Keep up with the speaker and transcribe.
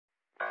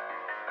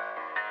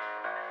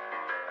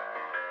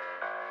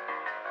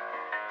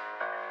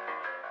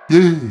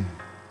Yeah.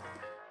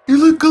 You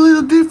look a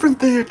little different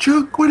there,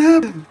 Chuck. What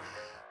happened?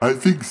 I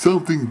think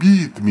something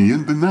beat me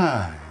in the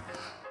night.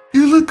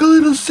 You look a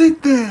little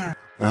sick there.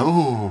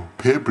 Oh,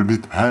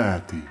 Peppermint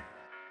Patty.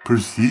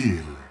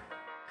 Persil.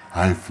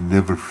 I've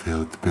never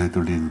felt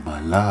better in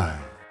my life.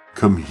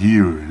 Come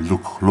here and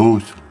look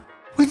closer.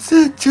 What's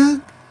that,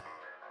 Chuck?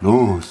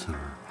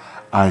 Closer.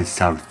 I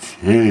shall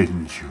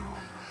change you.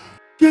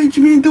 Change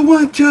me into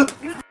what, Chuck?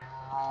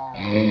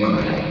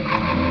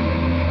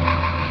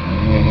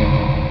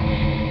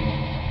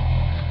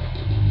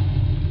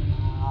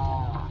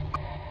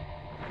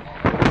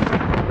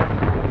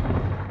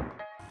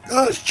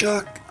 Gosh,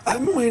 Chuck,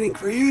 I've been waiting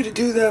for you to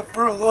do that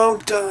for a long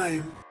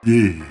time.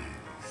 Yes,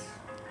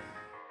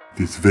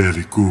 it's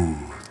very good.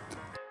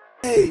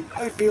 Hey,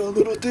 I feel a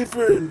little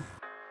different.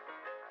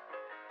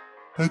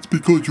 That's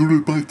because you're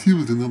my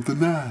children of the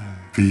night.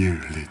 Feel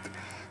it.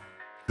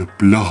 The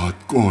blood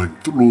going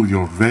through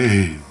your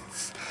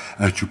veins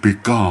as you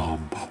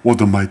become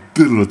one of my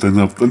children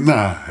of the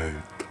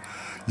night.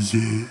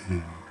 Yeah.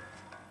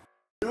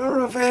 You're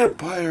a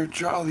vampire,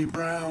 Charlie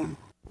Brown.